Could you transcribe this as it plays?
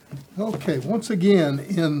Okay, once again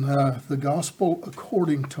in the Gospel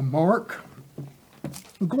according to Mark,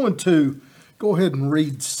 I'm going to go ahead and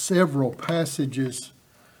read several passages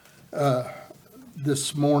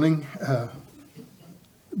this morning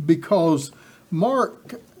because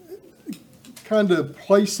Mark kind of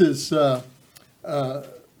places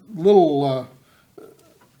little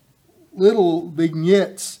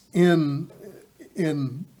vignettes in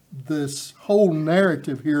this whole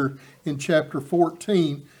narrative here in chapter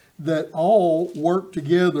 14 that all work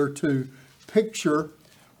together to picture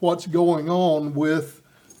what's going on with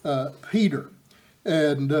Peter.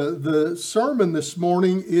 And the sermon this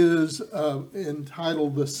morning is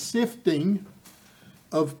entitled The Sifting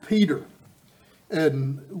of Peter.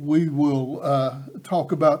 And we will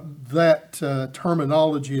talk about that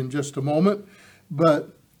terminology in just a moment.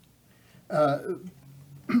 But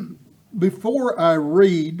before I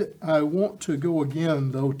read, I want to go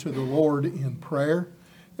again, though, to the Lord in prayer.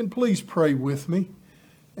 And please pray with me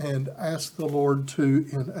and ask the Lord to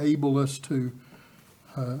enable us to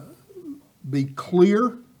be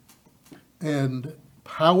clear and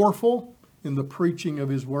powerful in the preaching of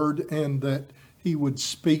His Word, and that He would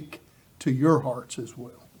speak to your hearts as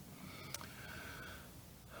well.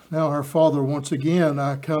 Now, our Father, once again,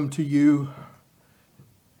 I come to you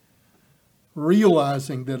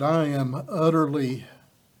realizing that I am utterly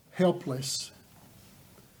helpless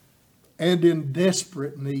and in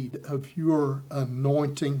desperate need of your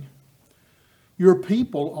anointing. Your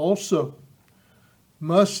people also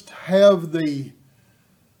must have the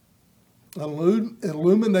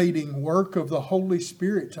illuminating work of the Holy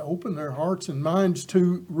Spirit to open their hearts and minds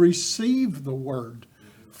to receive the Word,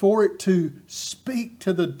 for it to speak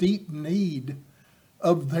to the deep need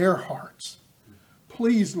of their hearts.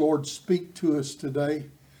 Please, Lord, speak to us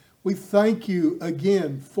today. We thank you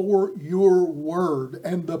again for your word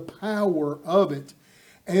and the power of it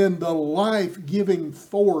and the life-giving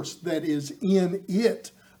force that is in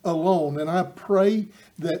it alone. And I pray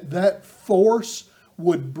that that force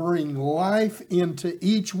would bring life into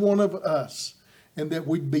each one of us, and that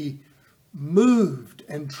we'd be moved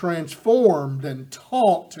and transformed and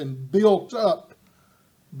taught and built up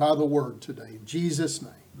by the word today. In Jesus'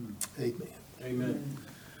 name, amen. Amen.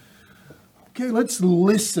 Okay, let's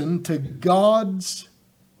listen to God's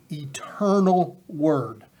eternal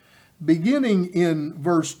word. Beginning in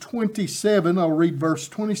verse 27, I'll read verse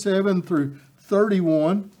 27 through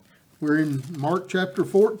 31. We're in Mark chapter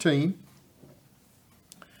 14.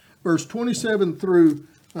 Verse 27 through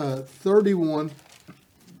 31.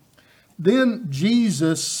 Then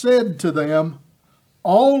Jesus said to them,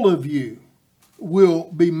 "All of you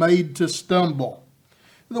will be made to stumble."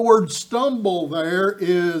 The word stumble there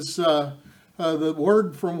is the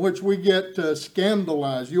word from which we get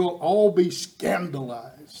scandalized. You'll all be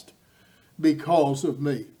scandalized because of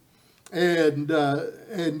me. And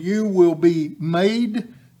you will be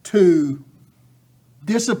made to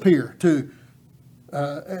disappear.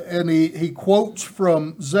 And he quotes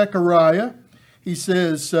from Zechariah. He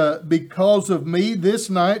says, "Because of me this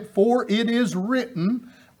night, for it is written,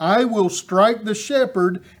 I will strike the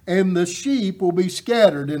shepherd and the sheep will be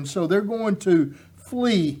scattered." And so they're going to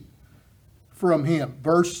flee from him.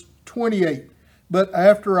 Verse 28, "But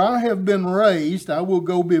after I have been raised, I will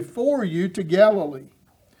go before you to Galilee."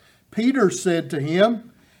 Peter said to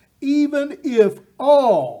him, "Even if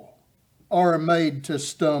all are made to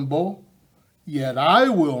stumble, yet I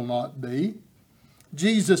will not be."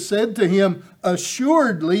 Jesus said to him,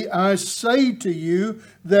 "Assuredly, I say to you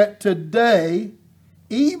that today,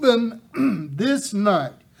 even this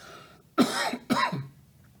night,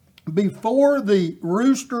 before the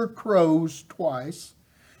rooster crows twice,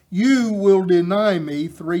 you will deny me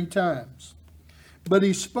 3 times. But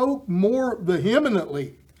he spoke more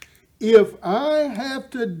vehemently, "If I have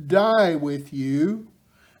to die with you,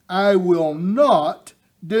 I will not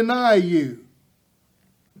deny you."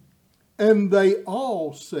 And they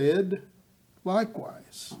all said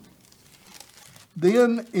likewise.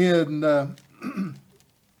 Then in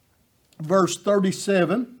verse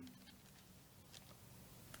 37,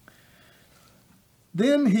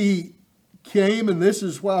 then he came, and this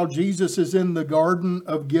is while Jesus is in the Garden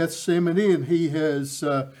of Gethsemane, and he has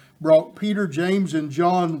brought Peter, James, and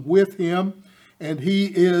John with him, and he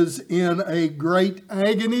is in a great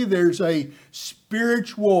agony. There's a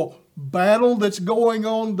spiritual battle that's going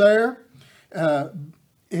on there.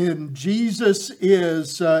 And Jesus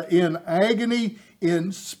is in agony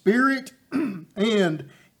in spirit and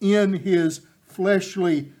in his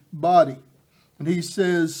fleshly body. And he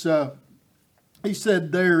says, he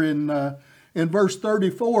said there in In verse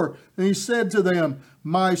 34, and he said to them,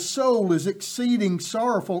 my soul is exceeding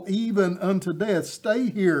sorrowful even unto death. Stay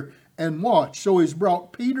here and watch. So he's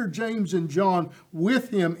brought Peter, James, and John with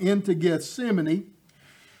him into Gethsemane.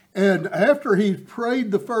 And after he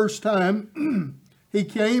prayed the first time, he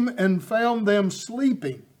came and found them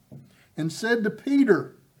sleeping and said to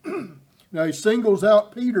Peter, now he singles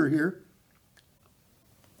out Peter here.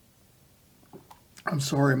 I'm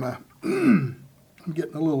sorry, I'm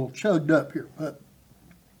getting a little chugged up here.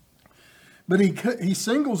 But he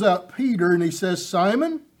singles out Peter and he says,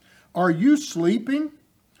 Simon, are you sleeping?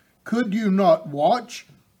 Could you not watch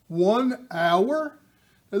 1 hour?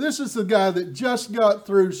 Now, this is the guy that just got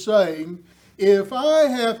through saying, if I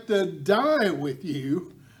have to die with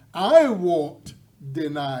you, I won't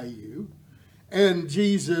deny you. And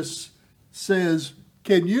Jesus says,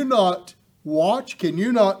 can you not watch? Can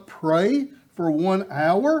you not pray for 1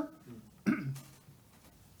 hour?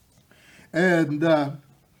 And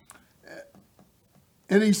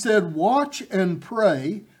he said, watch and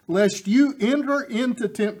pray, lest you enter into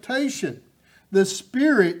temptation. The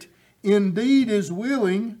spirit indeed is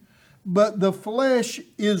willing, but the flesh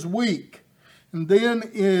is weak. And then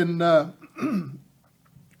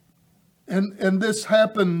and this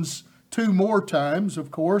happens 2 more times,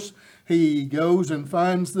 of course. He goes and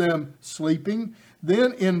finds them sleeping.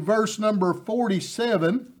 Then in verse number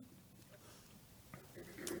 47,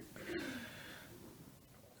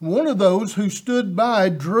 one of those who stood by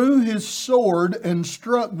drew his sword and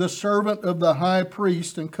struck the servant of the high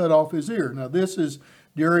priest and cut off his ear. Now this is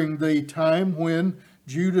during the time when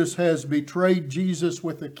Judas has betrayed Jesus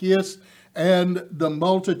with a kiss and the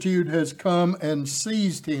multitude has come and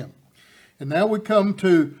seized him. And now we come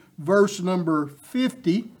to verse number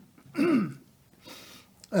 50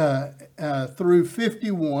 through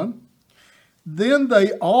 51. Then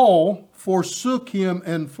they all forsook him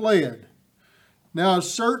and fled. Now a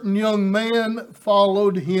certain young man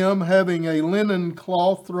followed him, having a linen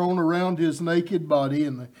cloth thrown around his naked body,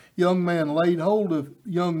 and the young men laid hold of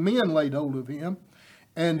him,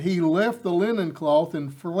 and he left the linen cloth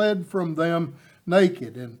and fled from them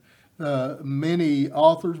naked. And many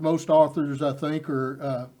authors, most authors, I think,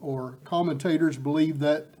 or commentators believe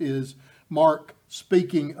that is Mark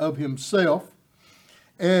speaking of himself.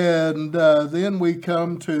 And then we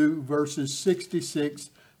come to verses 66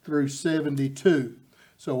 through 72.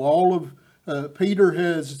 So all of Peter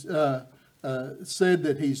has said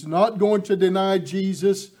that he's not going to deny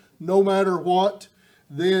Jesus no matter what.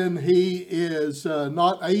 Then he is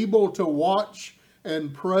not able to watch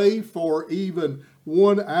and pray for even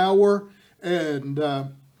 1 hour. And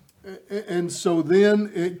so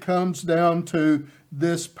then it comes down to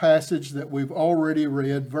this passage that we've already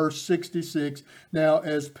read, verse 66. Now,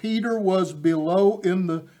 as Peter was below in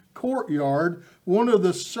the courtyard, one of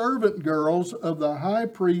the servant girls of the high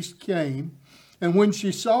priest came, and when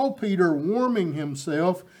she saw Peter warming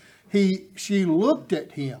himself, she looked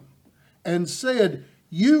at him and said,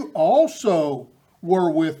 you also were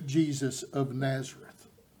with Jesus of Nazareth.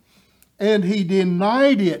 And he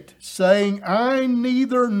denied it, saying, I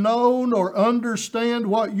neither know nor understand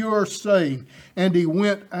what you are saying. And he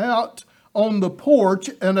went out on the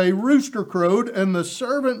porch, and a rooster crowed, and the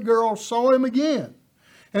servant girl saw him again,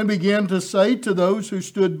 and began to say to those who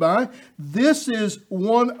stood by, this is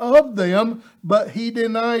one of them, but he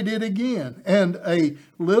denied it again. And a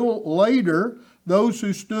little later, those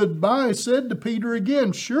who stood by said to Peter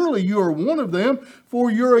again, surely you are one of them, for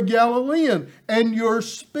you're a Galilean, and your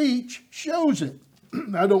speech shows it.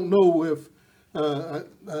 I don't know if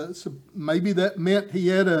so maybe that meant he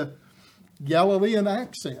had a Galilean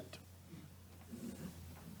accent.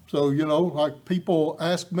 So, like people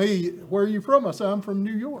ask me, where are you from? I say, I'm from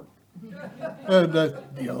New York. And,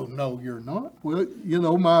 no, you're not. Well,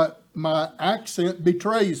 my accent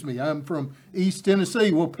betrays me. I'm from East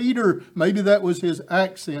Tennessee. Well, Peter, maybe that was his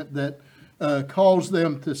accent that caused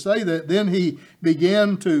them to say that. Then he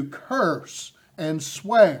began to curse and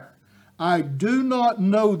swear. I do not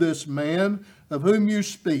know this man of whom you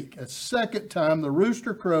speak. A second time the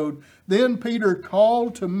rooster crowed. Then Peter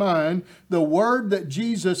called to mind the word that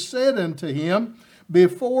Jesus said unto him,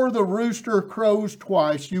 before the rooster crows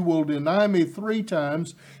twice, you will deny me 3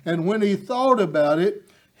 times. And when he thought about it,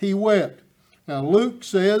 he wept. Now Luke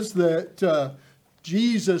says that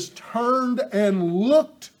Jesus turned and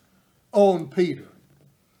looked on Peter.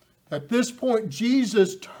 At this point,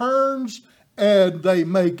 Jesus turns and they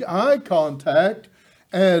make eye contact.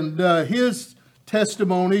 And his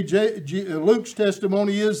testimony, Luke's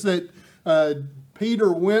testimony is that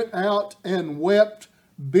Peter went out and wept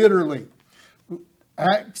bitterly.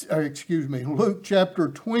 Luke chapter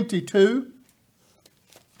 22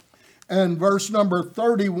 and verse number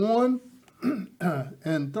 31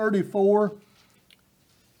 and 34,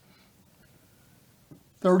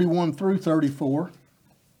 31 through 34.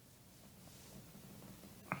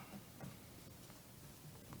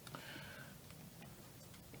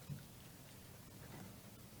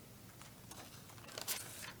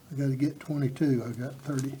 I got to get 22. I got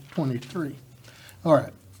 23. All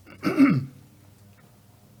right.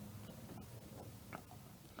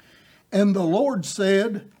 And the Lord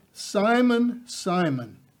said, Simon,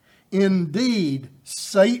 Simon, indeed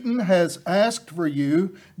Satan has asked for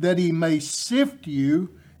you that he may sift you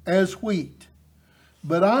as wheat.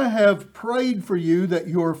 But I have prayed for you that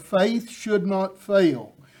your faith should not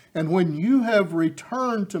fail. And when you have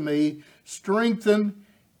returned to me, strengthen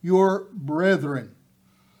your brethren.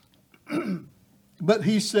 But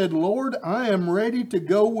he said, Lord, I am ready to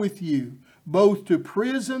go with you, both to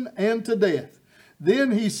prison and to death.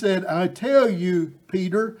 Then he said, I tell you,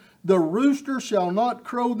 Peter, the rooster shall not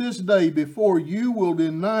crow this day before you will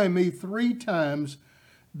deny me 3 times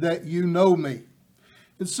that you know me.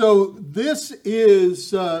 And so this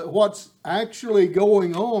is what's actually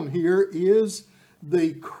going on here is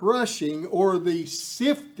the crushing or the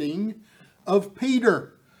sifting of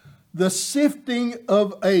Peter. The sifting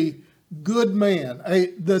of a good man.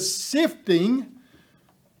 The sifting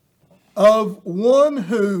of one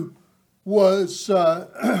who was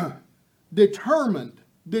determined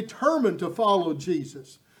to follow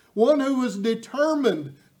Jesus. One who was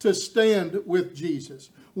determined to stand with Jesus.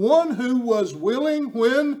 One who was willing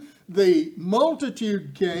when the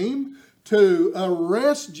multitude came to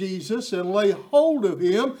arrest Jesus and lay hold of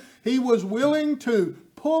him. He was willing to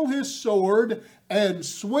pull his sword and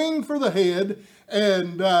swing for the head,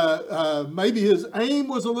 and maybe his aim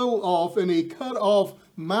was a little off, and he cut off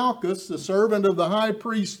Malchus, the servant of the high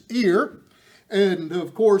priest's ear. And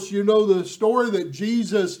of course, you know the story that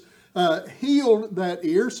Jesus healed that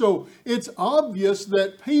ear. So it's obvious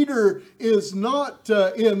that Peter is not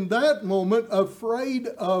in that moment afraid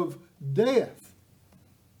of death.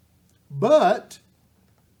 But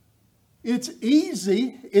it's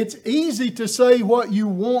easy to say what you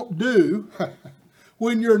won't do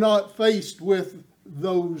when you're not faced with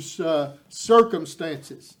those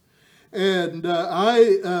circumstances. And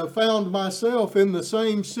I found myself in the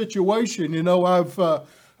same situation. You know, I've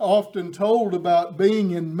often told about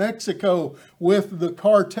being in Mexico with the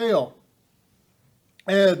cartel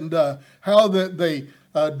and how the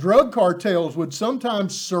drug cartels would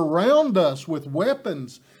sometimes surround us with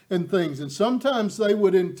weapons and things. And sometimes they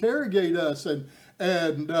would interrogate us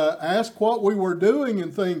and ask what we were doing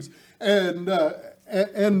and things. And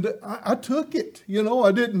I took it. You know,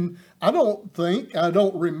 I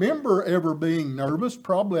don't remember ever being nervous.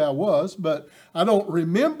 Probably I was, but I don't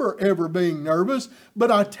remember ever being nervous.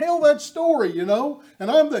 But I tell that story, you know,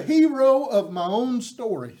 and I'm the hero of my own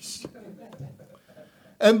stories.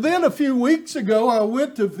 And then a few weeks ago, I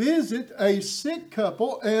went to visit a sick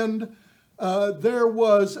couple, and there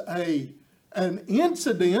was an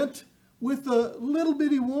incident with a little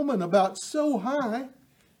bitty woman about so high,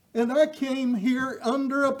 and I came here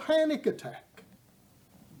under a panic attack.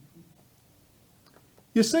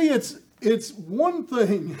 You see, it's one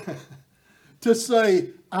thing to say,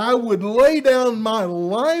 I would lay down my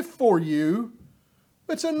life for you.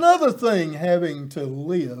 It's another thing having to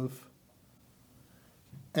live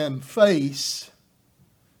and face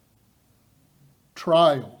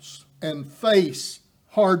trials and face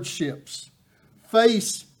hardships,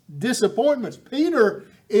 face disappointments. Peter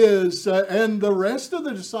is, and the rest of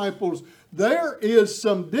the disciples, there is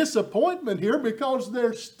some disappointment here because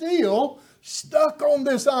they're still stuck on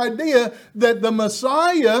this idea that the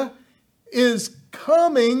Messiah is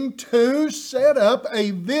coming to set up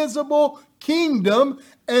a visible kingdom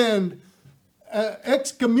and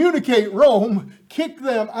excommunicate Rome, kick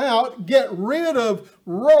them out, get rid of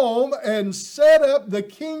Rome, and set up the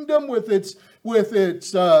kingdom with its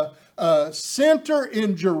center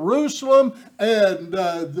in Jerusalem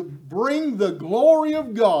and bring the glory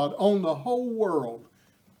of God on the whole world.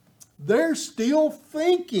 They're still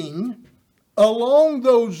thinking along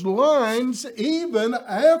those lines even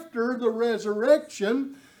after the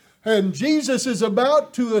resurrection. And Jesus is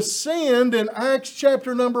about to ascend in Acts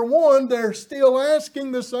chapter number 1. They're still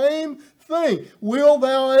asking the same thing. Will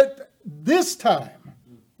thou at this time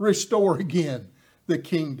restore again the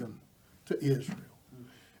kingdom to Israel?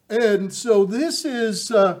 And so this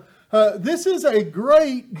is a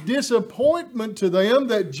great disappointment to them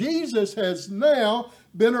that Jesus has now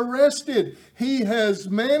been arrested. He has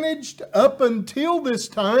managed up until this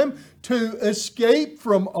time to escape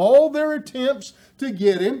from all their attempts to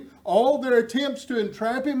get him, all their attempts to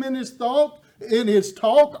entrap him in his thought, in his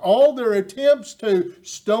talk, all their attempts to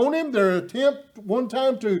stone him, their attempt one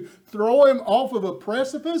time to throw him off of a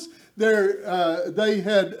precipice, they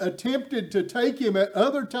had attempted to take him at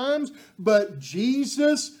other times, but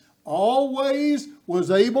Jesus always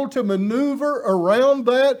was able to maneuver around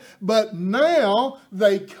that. But now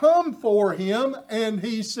they come for him and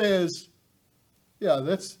he says, yeah,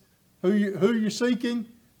 that's who you're seeking?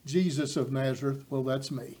 Jesus of Nazareth. Well,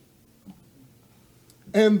 that's me.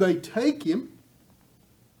 And they take him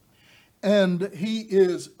and he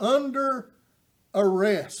is under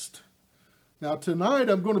arrest. Now tonight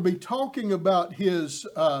I'm going to be talking about his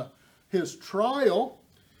trial.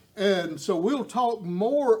 And so we'll talk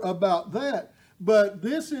more about that. But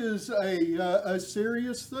this is a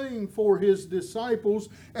serious thing for his disciples.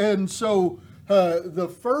 And so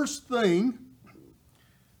the first thing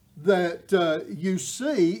that you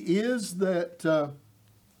see is that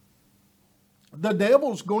the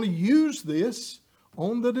devil's going to use this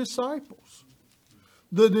on the disciples.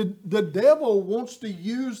 The devil wants to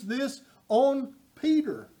use this on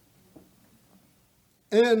Peter.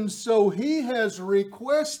 And so he has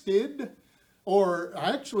requested, or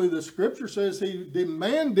actually the scripture says he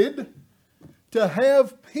demanded to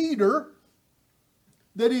have Peter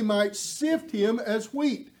that he might sift him as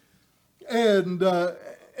wheat. And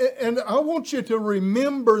I want you to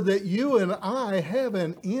remember that you and I have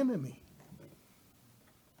an enemy.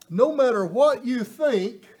 No matter what you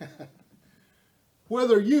think,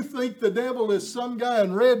 whether you think the devil is some guy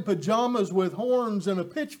in red pajamas with horns and a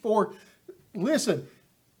pitchfork, listen,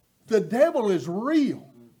 the devil is real.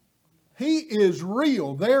 He is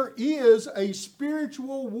real. There is a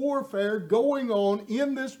spiritual warfare going on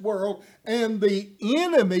in this world, and the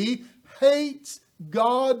enemy hates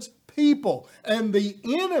God's people. And the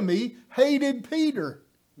enemy hated Peter.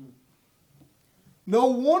 No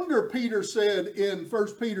wonder Peter said in 1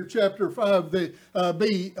 Peter chapter 5 that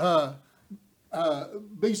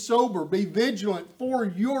be sober, be vigilant, for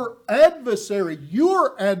your adversary,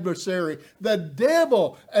 the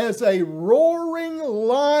devil, as a roaring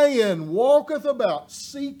lion, walketh about,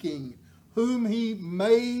 seeking whom he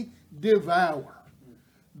may devour.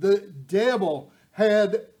 The devil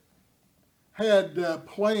had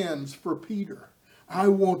plans for Peter. I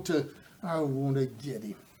want to get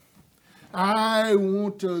him. I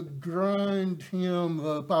want to grind him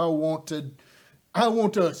up. I want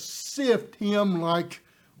to sift him like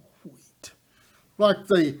wheat. Like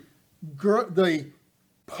they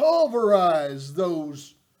pulverize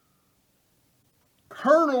those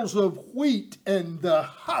kernels of wheat and the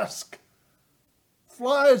husk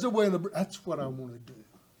flies away. That's what I want to do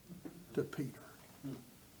to Peter.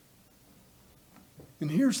 And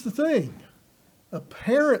here's the thing.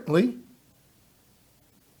 Apparently,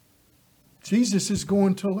 Jesus is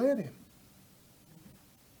going to let him.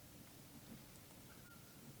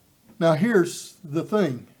 Now here's the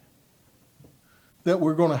thing that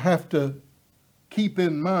we're going to have to keep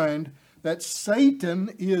in mind, that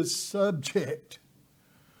Satan is subject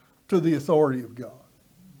to the authority of God.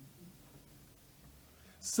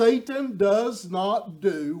 Satan does not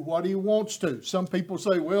do what he wants to. Some people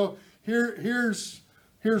say, well, here's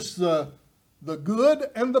the good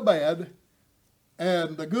and the bad,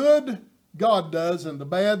 and the good God does and the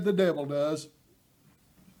bad the devil does.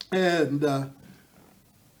 And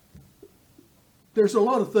there's a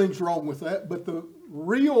lot of things wrong with that, but the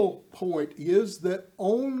real point is that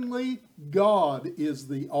only God is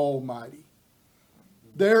the Almighty.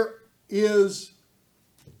 There is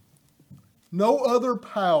no other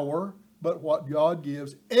power but what God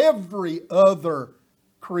gives. Every other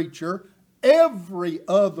creature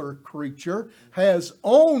has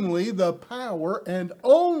only the power and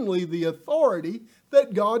only the authority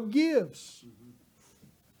that God gives.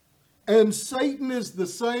 And Satan is the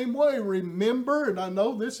same way. Remember, and I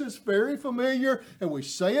know this is very familiar, and we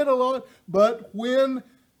say it a lot, but when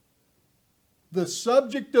the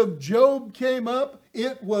subject of Job came up,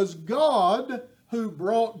 it was God who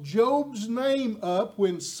brought Job's name up.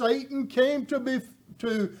 When Satan came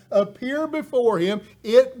to appear before him,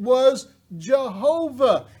 it was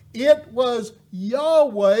Jehovah. It was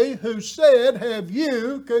Yahweh who said, have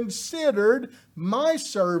you considered my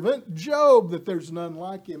servant Job, that there's none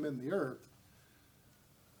like him in the earth,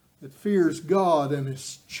 that fears God and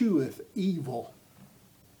escheweth evil?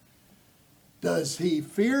 Does he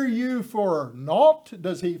fear you for naught?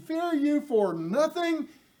 Does he fear you for nothing?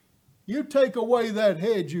 You take away that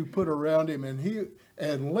hedge you put around him,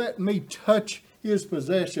 and let me touch his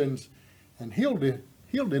possessions, and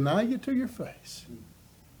he'll deny you to your face.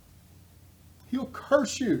 He'll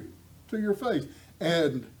curse you to your face.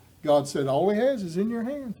 And God said all he has is in your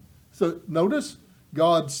hand. So notice,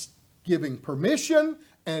 God giving permission,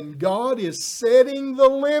 and God is setting the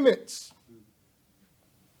limits.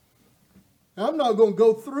 Now, I'm not going to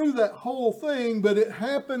go through that whole thing, but it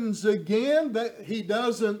happens again that he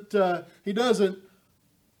doesn't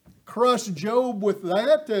crush Job with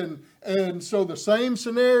that, and so the same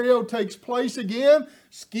scenario takes place again.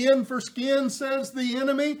 Skin for skin, says the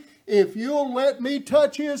enemy. If you'll let me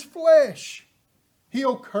touch his flesh,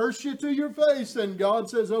 he'll curse you to your face. And God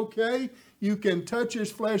says, okay, you can touch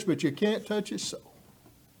his flesh, but you can't touch his soul.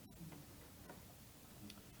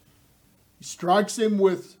 He strikes him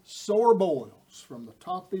with sore boils from the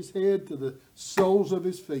top of his head to the soles of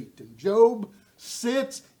his feet. And Job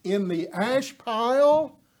sits in the ash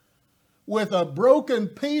pile with a broken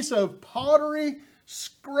piece of pottery,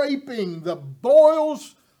 scraping the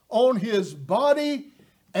boils on his body,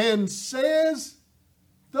 and says,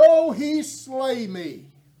 though he slay me,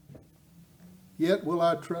 yet will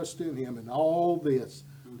I trust in him. And all this,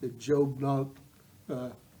 did Job not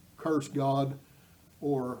curse God,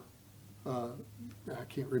 or I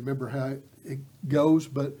can't remember how it goes,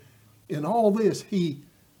 but in all this, he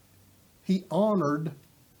honored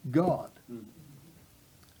God.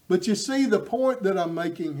 But you see, the point that I'm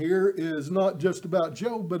making here is not just about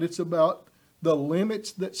Job, but it's about the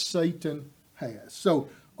limits that Satan has. So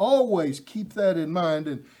always keep that in mind.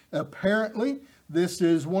 And apparently, this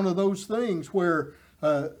is one of those things where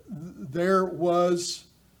there was,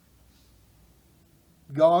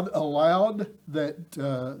 God allowed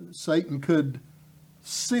that Satan could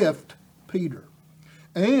sift Peter.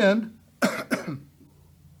 And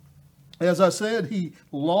as I said, he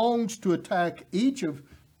longs to attack each of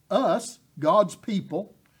us, God's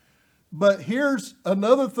people. But here's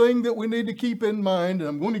another thing that we need to keep in mind,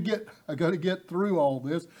 and I got to get through all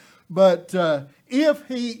this. But if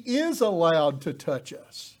he is allowed to touch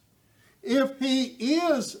us, if he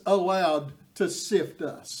is allowed to sift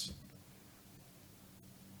us,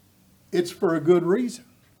 it's for a good reason.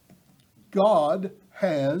 God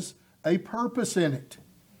has a purpose in it.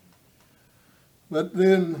 But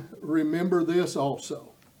then remember this also.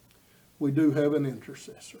 We do have an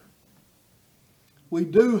intercessor. We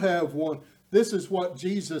do have one. This is what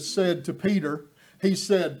Jesus said to Peter. He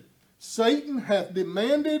said, Satan hath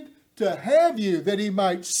demanded to have you that he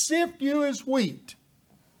might sift you as wheat.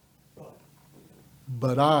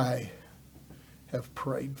 But I have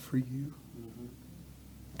prayed for you.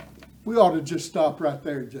 We ought to just stop right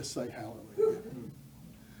there and just say hallelujah.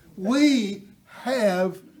 We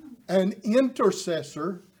have an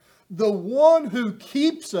intercessor, the one who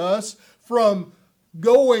keeps us from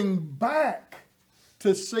going back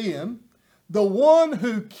to sin, the one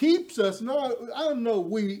who keeps us. Now, I know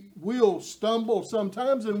we will stumble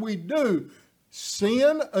sometimes, and we do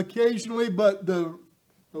sin occasionally, but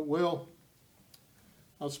I'll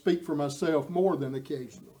speak for myself, more than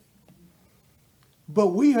occasionally. But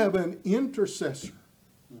we have an intercessor.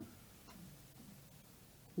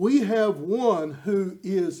 We have one who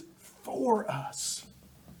is for us.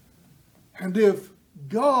 And if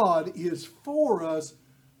God is for us,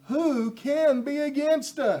 who can be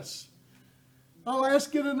against us? I'll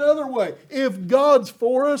ask it another way. If God's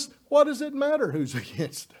for us, what does it matter who's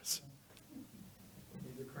against us?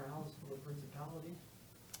 The crowns or principalities?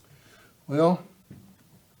 Well,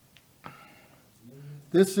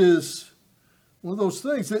 this is one of those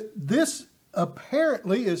things that this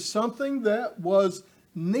apparently is something that was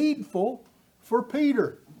needful for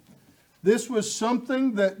Peter. This was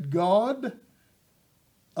something that God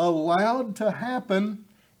allowed to happen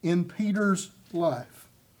in Peter's life.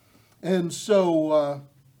 And so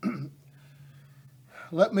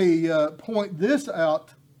let me point this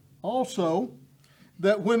out also,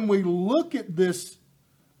 that when we look at this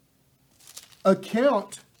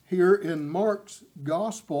account here in Mark's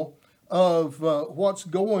gospel of what's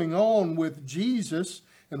going on with Jesus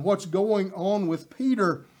and what's going on with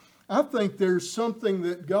Peter, I think there's something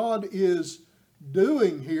that God is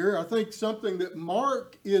doing here. I think something that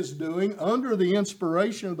Mark is doing under the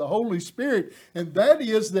inspiration of the Holy Spirit, and that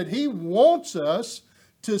is that he wants us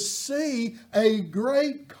to see a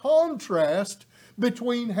great contrast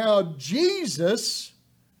between how Jesus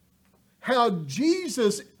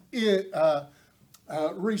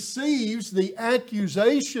receives the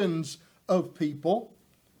accusations of people.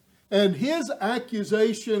 And his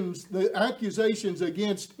accusations, the accusations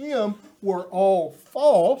against him were all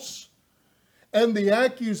false. And the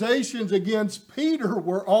accusations against Peter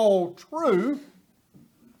were all true.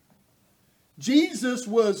 Jesus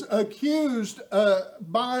was accused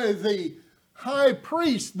by the high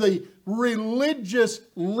priest, the religious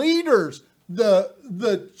leaders,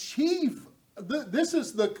 the chief. This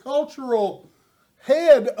is the cultural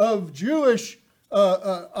head of Jewish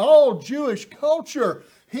all Jewish culture.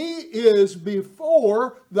 He is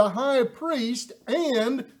before the high priest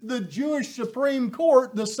and the Jewish Supreme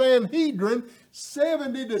Court, the Sanhedrin,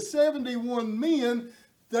 70 to 71 men.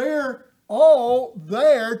 They're all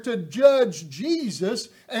there to judge Jesus.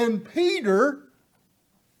 And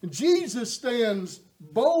Jesus stands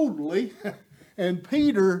boldly, and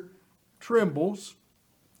Peter trembles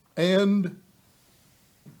and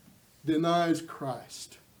denies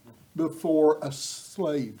Christ before a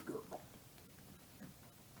slave girl.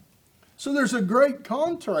 So there's a great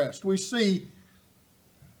contrast. We see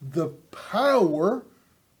the power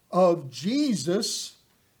of Jesus,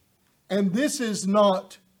 and this is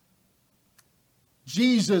not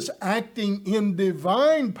Jesus acting in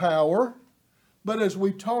divine power, but as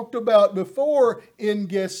we talked about before in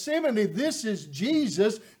Gethsemane, this is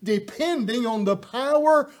Jesus depending on the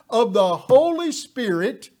power of the Holy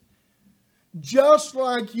Spirit, just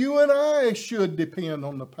like you and I should depend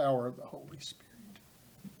on the power of the Holy Spirit.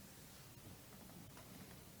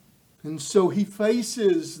 And so he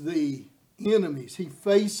faces the enemies. He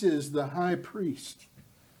faces the high priest.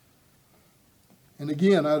 And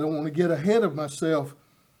again, I don't want to get ahead of myself,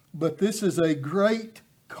 but this is a great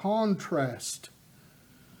contrast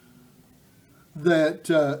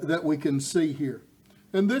that we can see here.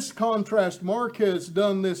 And this contrast, Mark has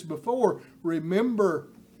done this before. Remember,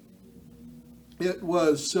 it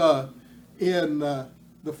was in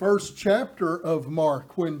the first chapter of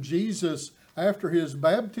Mark when Jesus, after his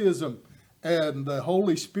baptism and the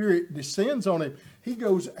Holy Spirit descends on him, he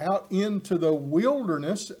goes out into the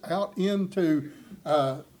wilderness, out into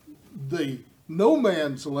the no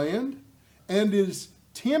man's land, and is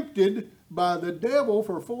tempted by the devil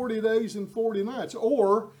for 40 days and 40 nights.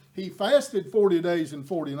 Or he fasted 40 days and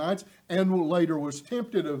 40 nights and later was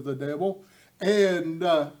tempted of the devil. And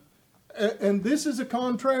this is a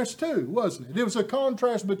contrast too, wasn't it? It was a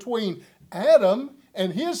contrast between Adam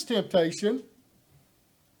and his temptation.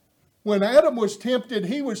 When Adam was tempted,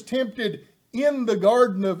 he was tempted in the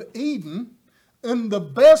Garden of Eden in the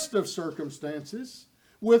best of circumstances,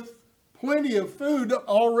 with plenty of food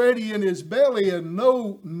already in his belly and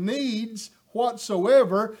no needs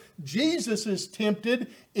whatsoever. Jesus is tempted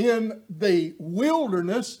in the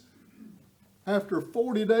wilderness after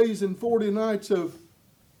 40 days and 40 nights of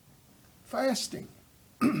fasting.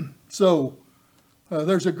 So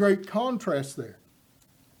there's a great contrast there.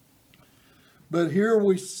 But here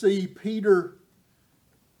we see Peter,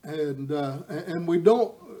 and we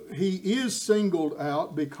don't, he is singled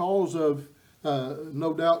out because of,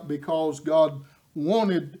 no doubt because God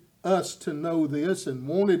wanted us to know this and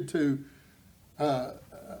wanted to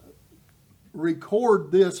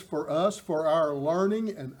record this for us, for our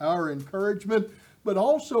learning and our encouragement, but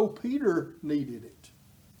also Peter needed it.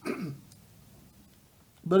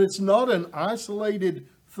 But it's not an isolated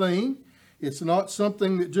thing. It's not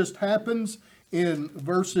something that just happens in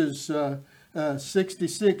verses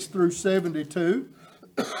 66 through 72.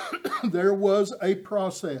 There was a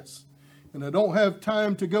process. And I don't have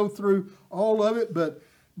time to go through all of it, but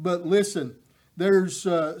listen, there's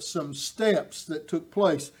some steps that took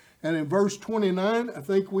place. And in verse 29, I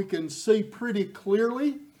think we can see pretty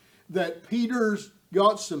clearly that Peter's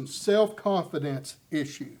got some self-confidence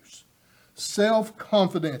issues.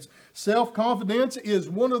 Self-confidence. Self-confidence is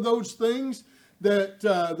one of those things that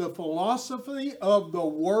the philosophy of the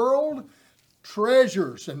world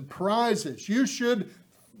treasures and prizes. You should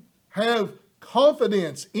have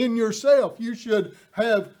confidence in yourself. You should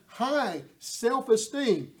have high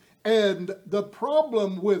self-esteem. And the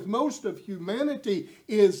problem with most of humanity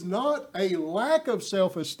is not a lack of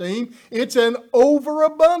self-esteem, it's an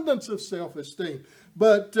overabundance of self-esteem.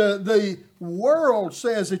 But the world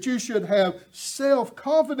says that you should have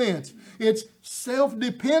self-confidence. It's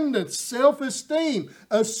self-dependence, self-esteem,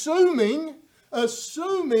 assuming,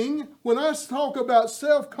 when I talk about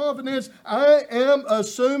self-confidence, I am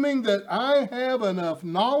assuming that I have enough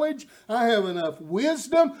knowledge, I have enough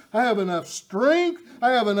wisdom, I have enough strength,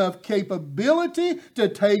 I have enough capability to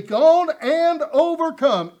take on and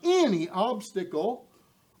overcome any obstacle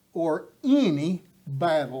or any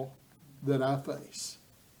battle that I face.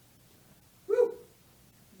 Woo.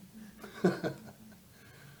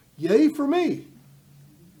 Yay for me.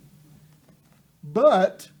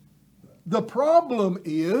 But the problem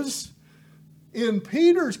is, in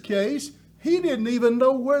Peter's case, he didn't even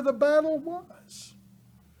know where the battle was.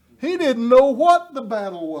 He didn't know what the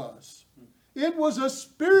battle was. It was a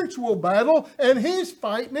spiritual battle, and he's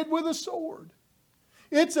fighting it with a sword.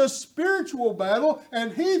 It's a spiritual battle,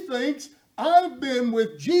 and he thinks, I've been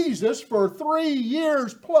with Jesus for 3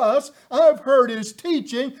 years plus. I've heard his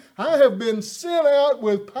teaching. I have been sent out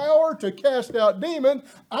with power to cast out demons.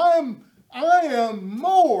 I am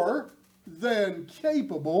more than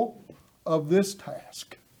capable of this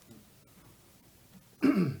task.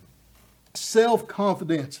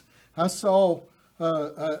 Self-confidence. I saw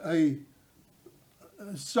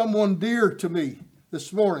someone dear to me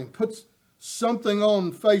this morning puts something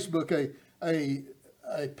on Facebook, a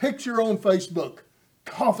picture on Facebook.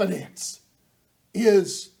 Confidence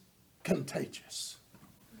is contagious.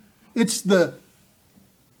 It's the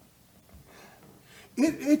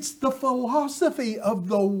philosophy of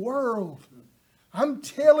the world. I'm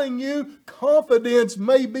telling you, confidence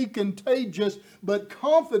may be contagious, but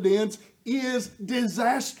confidence is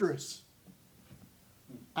disastrous.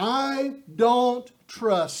 I don't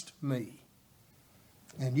trust me.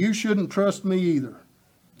 And you shouldn't trust me either.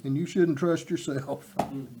 And you shouldn't trust yourself.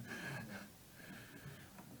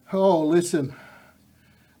 Oh, listen.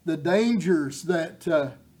 The dangers that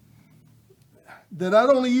I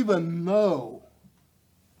don't even know.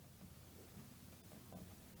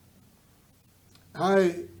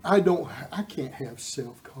 I can't have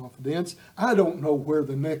self-confidence. I don't know where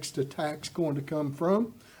the next attack's going to come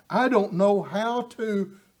from. I don't know how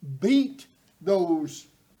to beat those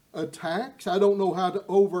attacks. I don't know how to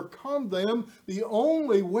overcome them. The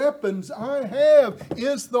only weapons I have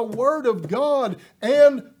is the Word of God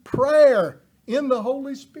and prayer in the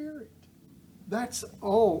Holy Spirit. That's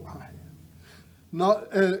all I have.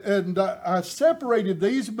 I separated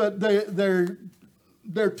these, but they're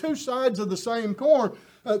two sides of the same coin.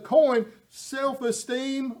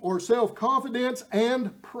 Self-esteem or self-confidence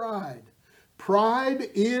and pride. Pride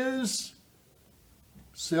is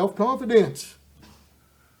self-confidence.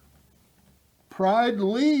 Pride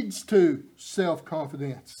leads to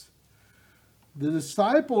self-confidence. The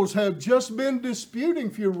disciples have just been disputing.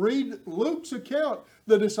 If you read Luke's account,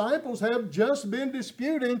 the disciples have just been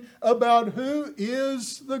disputing about who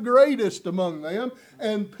is the greatest among them.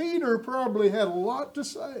 And Peter probably had a lot to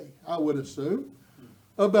say, I would assume,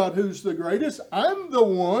 about who's the greatest. I'm the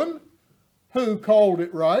one who called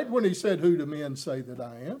it right when he said, "Who do men say that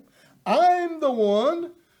I am?" I'm the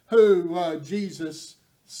one who Jesus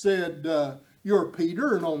said, "You're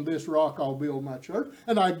Peter, and on this rock I'll build my church,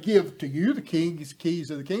 and I give to you the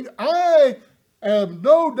keys of the kingdom." I am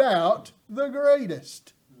no doubt the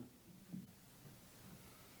greatest.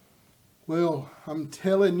 Well, I'm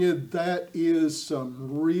telling you, that is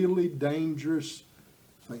some really dangerous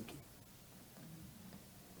thinking.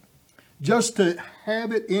 Just to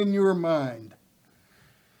have it in your mind.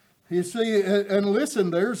 You see, and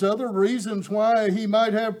listen, there's other reasons why he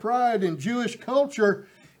might have pride. In Jewish culture,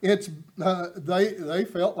 it's they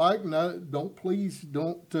felt like, no, don't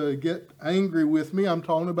get angry with me. I'm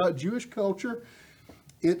talking about Jewish culture.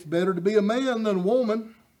 It's better to be a man than a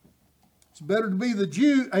woman. It's better to be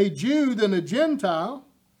a Jew than a Gentile.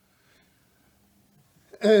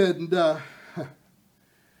 And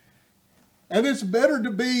it's better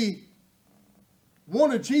to be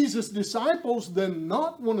one of Jesus' disciples than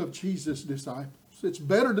not one of Jesus' disciples. It's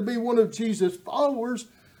better to be one of Jesus' followers.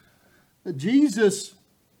 Jesus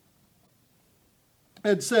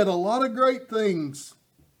had said a lot of great things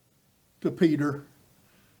to Peter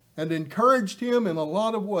and encouraged him in a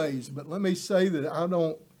lot of ways. But let me say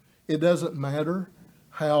that it doesn't matter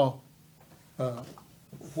how,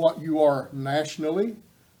 what you are nationally,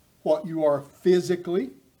 what you are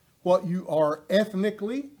physically, what you are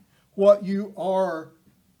ethnically, what you are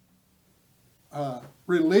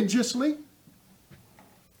religiously,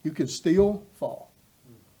 you can still fall.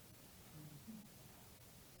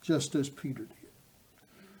 Just as Peter did.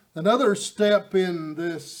 Another step in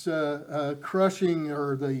this crushing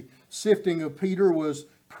or the sifting of Peter was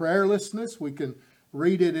prayerlessness. We can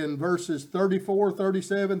read it in verses 34,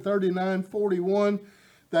 37, 39, 41.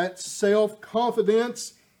 That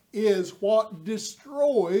self-confidence is what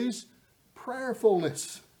destroys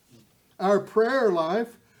prayerfulness. Our prayer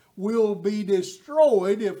life will be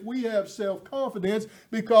destroyed if we have self-confidence,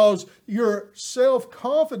 because your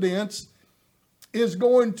self-confidence is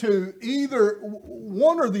going to either,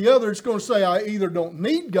 one or the other, it's going to say, I either don't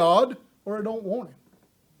need God or I don't want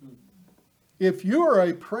Him. If you are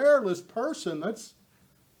a prayerless person,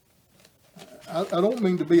 I don't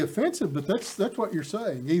mean to be offensive, but that's what you're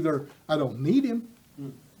saying. Either I don't need Him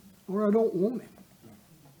or I don't want Him.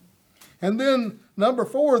 And then number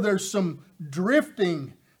 4, there's some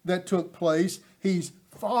drifting that took place. He's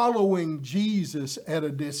following Jesus at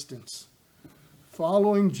a distance.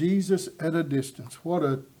 Following Jesus at a distance. What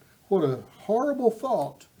a horrible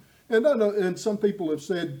thought. And I know, and some people have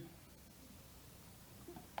said,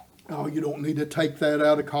 Oh, you don't need to take that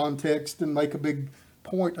out of context and make a big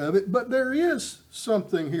point of it, but there is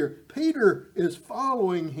something here. Peter is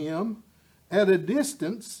following him at a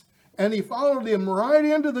distance, and he followed him right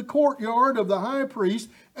into the courtyard of the high priest,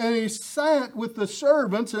 and he sat with the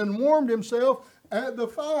servants and warmed himself at the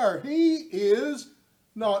fire. He is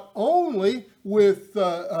not only with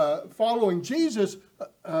following Jesus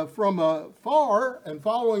from afar and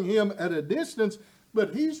following him at a distance,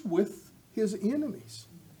 but he's with his enemies.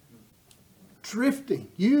 Drifting.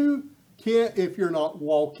 You can't, if you're not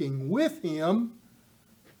walking with him,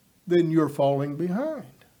 then you're falling behind.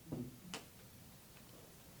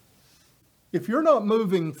 If you're not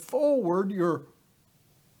moving forward, you're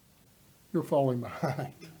falling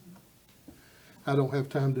behind. I don't have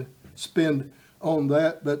time to spend on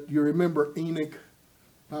that, but you remember Enoch.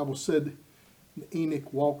 The Bible said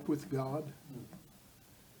Enoch walked with God.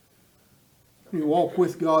 When you walk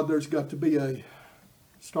with God, there's got to be a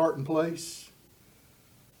starting place.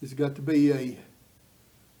 There's got to be a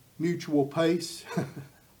mutual pace.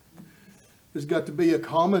 There's got to be a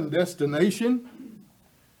common destination.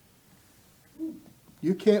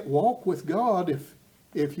 You can't walk with God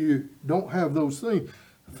if you don't have those things.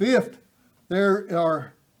 Fifth, there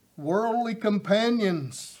are worldly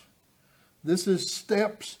companions. This is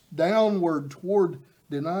steps downward toward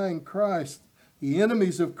denying Christ, the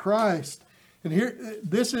enemies of Christ. And here,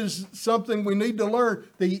 this is something we need to learn.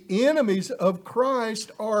 The enemies of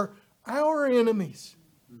Christ are our enemies.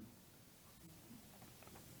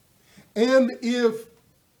 And if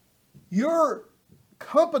you're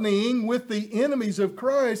companying with the enemies of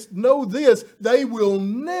Christ, know this: they will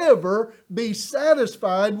never be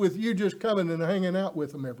satisfied with you just coming and hanging out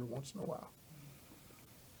with them every once in a while.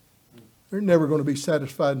 They're never going to be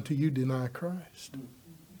satisfied until you deny Christ.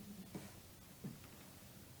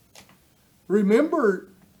 Remember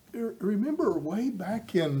way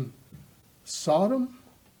back in Sodom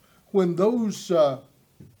when those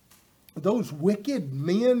wicked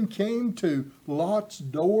men came to Lot's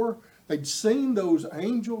door. They'd seen those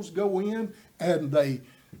angels go in, and they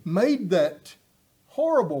made that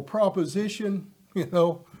horrible proposition. You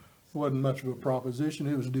know, it wasn't much of a proposition.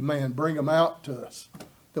 It was a demand: bring them out to us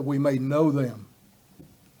that we may know them.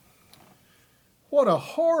 What a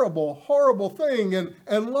horrible, horrible thing.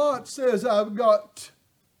 And Lot says, I've got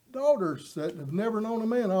daughters that have never known a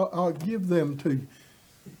man. I'll give them to you.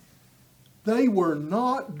 They were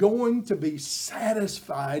not going to be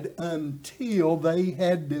satisfied until they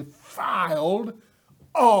had defiled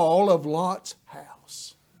all of Lot's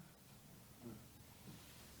house.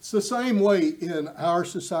 It's the same way in our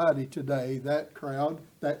society today.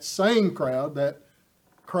 That same crowd, that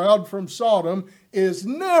crowd from Sodom is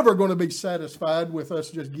never going to be satisfied with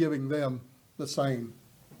us just giving them the same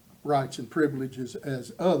rights and privileges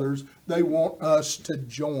as others. They want us to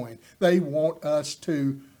join. They want us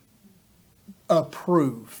to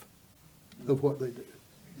approve of what they do.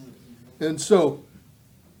 And so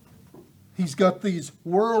he's got these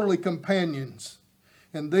worldly companions.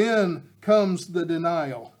 And then comes the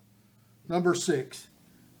denial. Number 6,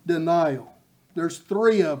 denial. There's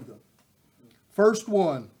 3 of them. First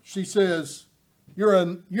one, she says,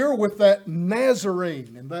 you're with that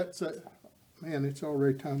Nazarene. And that's man, it's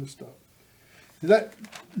already time to stop. That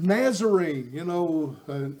Nazarene, you know,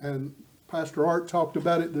 and Pastor Art talked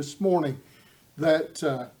about it this morning,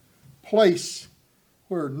 that place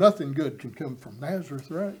where nothing good can come from, Nazareth,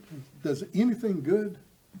 right? Does anything good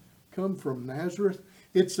come from Nazareth?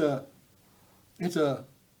 It's a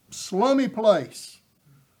slummy place.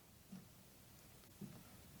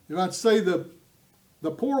 You might say the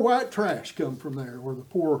poor white trash come from there, or the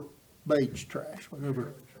poor beige trash,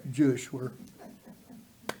 whatever Jewish were.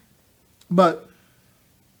 But,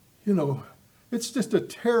 you know, it's just a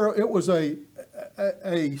terror. It was a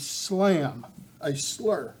slam, a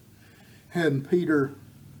slur. And Peter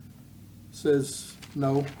says,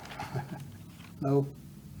 no, no,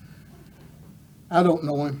 I don't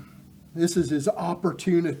know him. This is his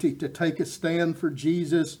opportunity to take a stand for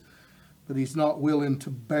Jesus, but he's not willing to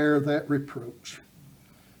bear that reproach.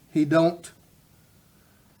 He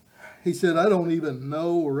said, I don't even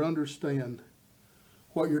know or understand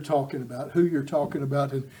what you're talking about, who you're talking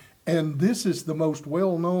about. And this is the most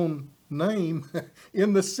well-known name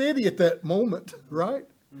in the city at that moment, right?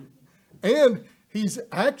 And he's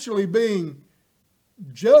actually being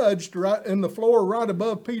judged right in the floor right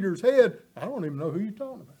above Peter's head. I don't even know who you're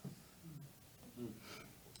talking about.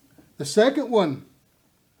 The second one,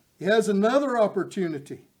 he has another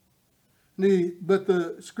opportunity. But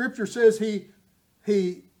the scripture says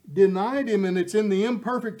he denied him, and it's in the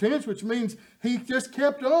imperfect tense, which means he just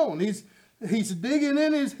kept on. He's digging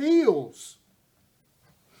in his heels.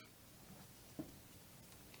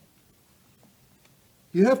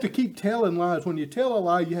 You have to keep telling lies. When you tell a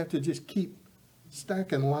lie, you have to just keep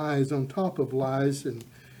stacking lies on top of lies, and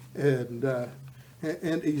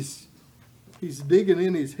he's digging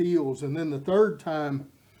in his heels. And then the third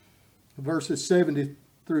time, verses 70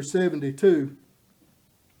 through 72,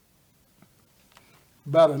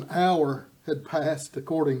 about an hour had passed,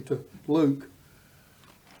 according to Luke.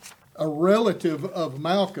 A relative of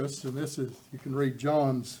Malchus, and this is, you can read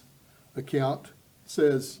John's account,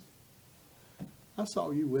 says, I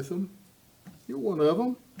saw you with them. You're one of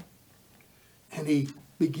them. And he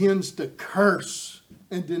begins to curse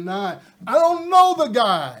and deny, I don't know the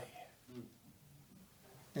guy.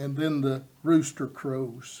 And then the rooster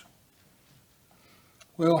crows.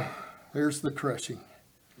 Well, there's the crushing.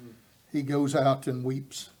 He goes out and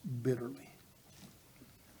weeps bitterly.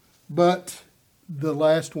 But the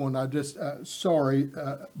last one, I just,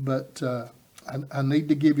 but I need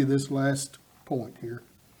to give you this last point here.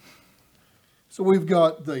 So we've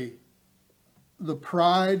got the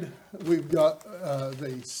pride, we've got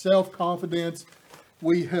the self-confidence,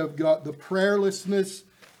 we have got the prayerlessness,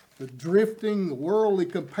 the drifting, the worldly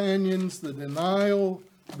companions, the denial,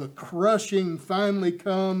 the crushing finally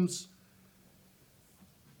comes.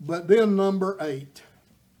 But then number 8,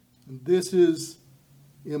 and this is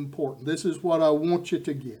important. This is what I want you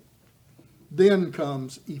to get. Then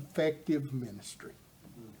comes effective ministry.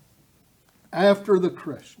 After the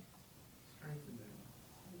crushing.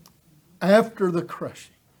 After the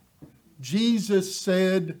crushing, Jesus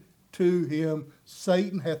said to him,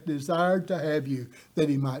 Satan hath desired to have you, that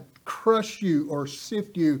he might crush you or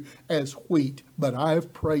sift you as wheat, but I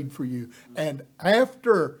have prayed for you. And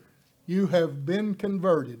after you have been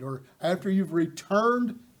converted, or after you've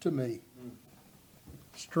returned to me,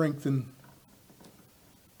 strengthen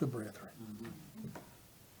the brethren.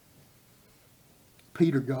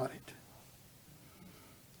 Peter got it.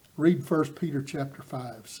 Read 1 Peter chapter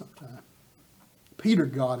 5 sometime. Peter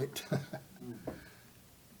got it.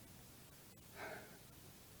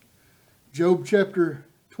 Job chapter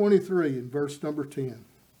 23 and verse number 10.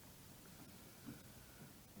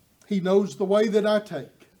 He knows the way that I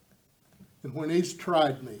take. And when he's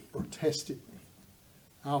tried me or tested me,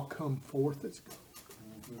 I'll come forth as gold.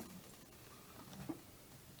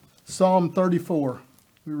 Psalm 34.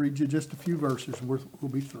 We read you just a few verses and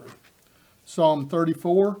we'll be through. Psalm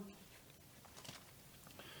 34,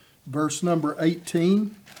 verse number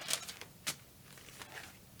 18.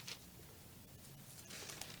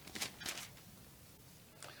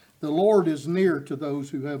 The Lord is near to those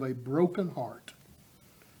who have a broken heart,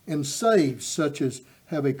 and saves such as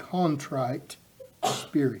have a contrite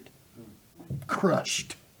spirit.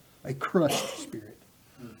 Crushed. A crushed spirit.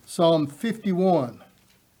 Psalm 51,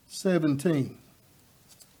 17.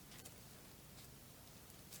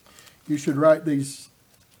 You should write these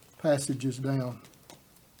passages down.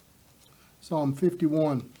 Psalm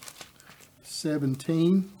 51,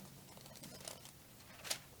 17.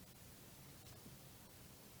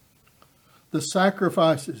 The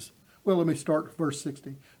sacrifices. Well, let me start with verse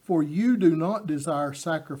 16. For you do not desire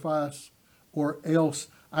sacrifice, or else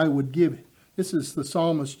I would give it. This is the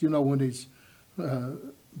psalmist, when he's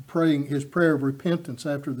praying his prayer of repentance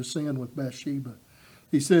after the sin with Bathsheba.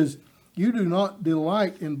 He says, you do not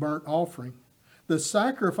delight in burnt offering. The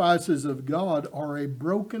sacrifices of God are a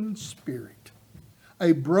broken spirit,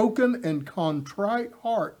 a broken and contrite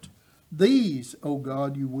heart. These, O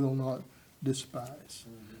God, you will not despise.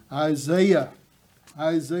 Isaiah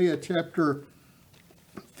chapter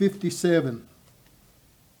 57.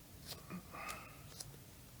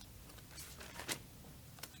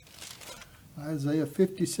 Isaiah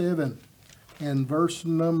 57 and verse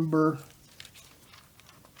number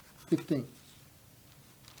 15.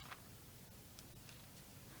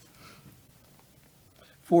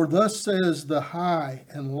 For thus says the high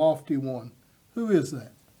and lofty one. Who is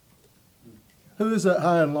that? Who is that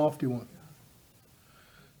high and lofty one?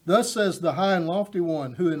 Thus says the high and lofty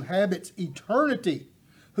one who inhabits eternity,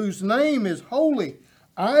 whose name is holy.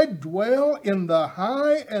 I dwell in the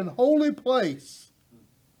high and holy place,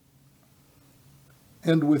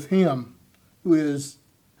 and with him who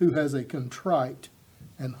has a contrite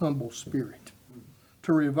and humble spirit,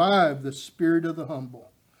 to revive the spirit of the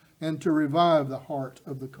humble, and to revive the heart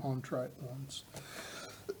of the contrite ones.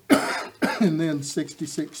 And then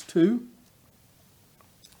 66:2.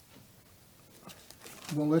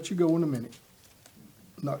 I'm going to let you go in a minute.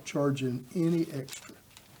 Not charging any extra.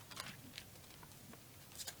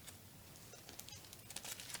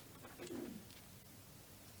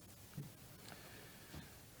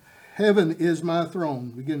 Heaven is my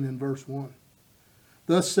throne, beginning in verse 1.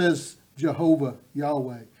 Thus says Jehovah,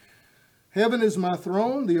 Yahweh. Heaven is my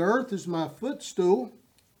throne, the earth is my footstool.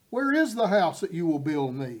 Where is the house that you will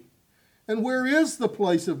build me? And where is the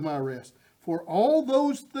place of my rest? For all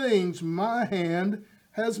those things my hand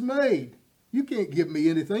has made. You can't give me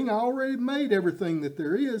anything. I already made everything that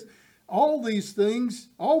there is. All these things,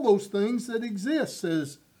 all those things that exist,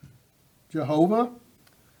 says Jehovah.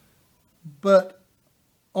 But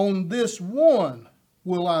on this one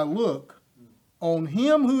will I look, on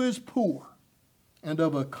him who is poor and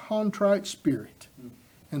of a contrite spirit,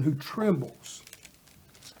 and who trembles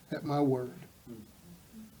at my word.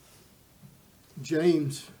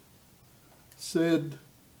 James said,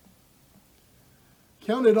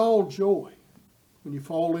 count it all joy when you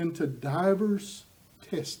fall into divers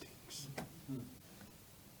testings,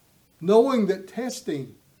 knowing that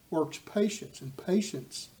testing works patience, and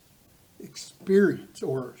patience experience,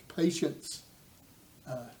 or patience,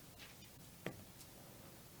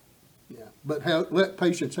 but let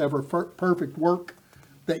patience have her perfect work,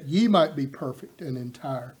 that ye might be perfect and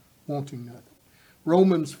entire, wanting nothing.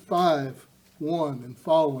 Romans 5:1 and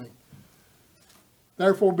following.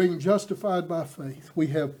 Therefore, being justified by faith, we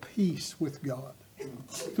have peace with God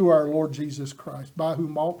through our Lord Jesus Christ, by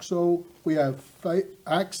whom also we have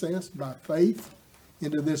access by faith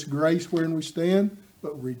into this grace wherein we stand,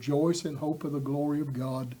 but rejoice in hope of the glory of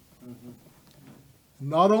God.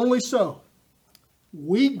 Not only so,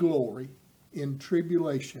 we glory in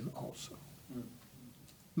tribulation also,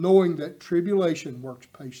 knowing that tribulation works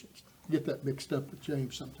patience. I get that mixed up with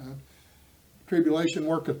James sometimes. Tribulation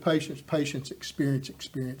worketh patience, patience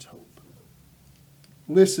experience hope.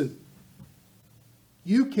 Listen,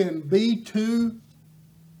 you can be too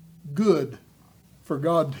good for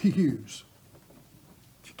God to use.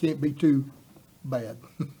 But you can't be too bad.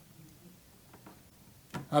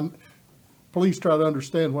 Please try to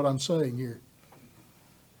understand what I'm saying here.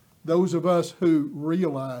 Those of us who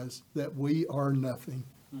realize that we are nothing,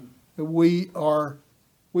 that we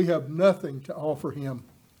have nothing to offer him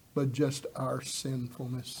but just our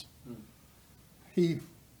sinfulness. He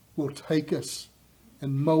will take us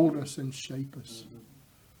and mold us and shape us,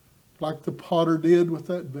 like the potter did with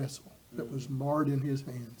that vessel that was marred in his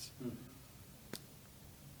hands.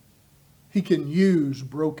 He can use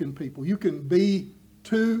broken people. You can be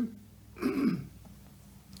too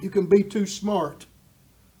smart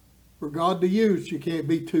for God to use. You can't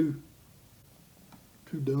be too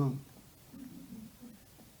dumb.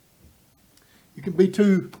 You can be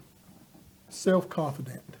too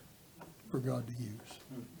self-confident for God to use.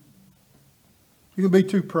 You can be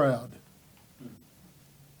too proud.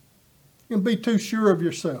 You can be too sure of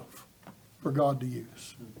yourself for God to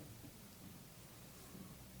use.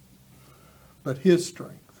 But his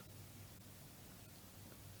strength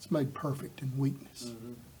is made perfect in weakness.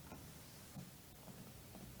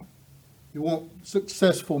 You want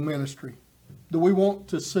successful ministry? Do we want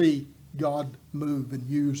to see God move and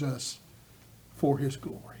use us for his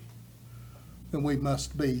glory? Then we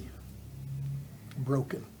must be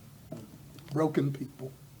broken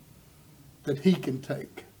people that he can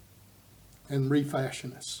take and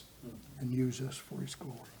refashion us and use us for his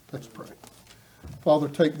glory. Let's pray. Father,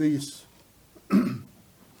 take these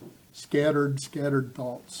scattered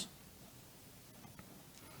thoughts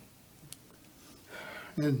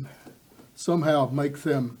and somehow make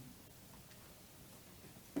them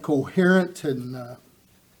coherent and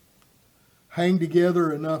hang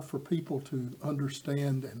together enough for people to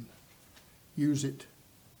understand and use it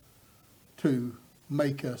to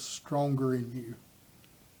make us stronger in you.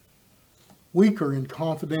 Weaker in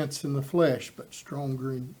confidence in the flesh, but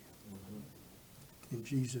stronger in you. In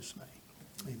Jesus' name.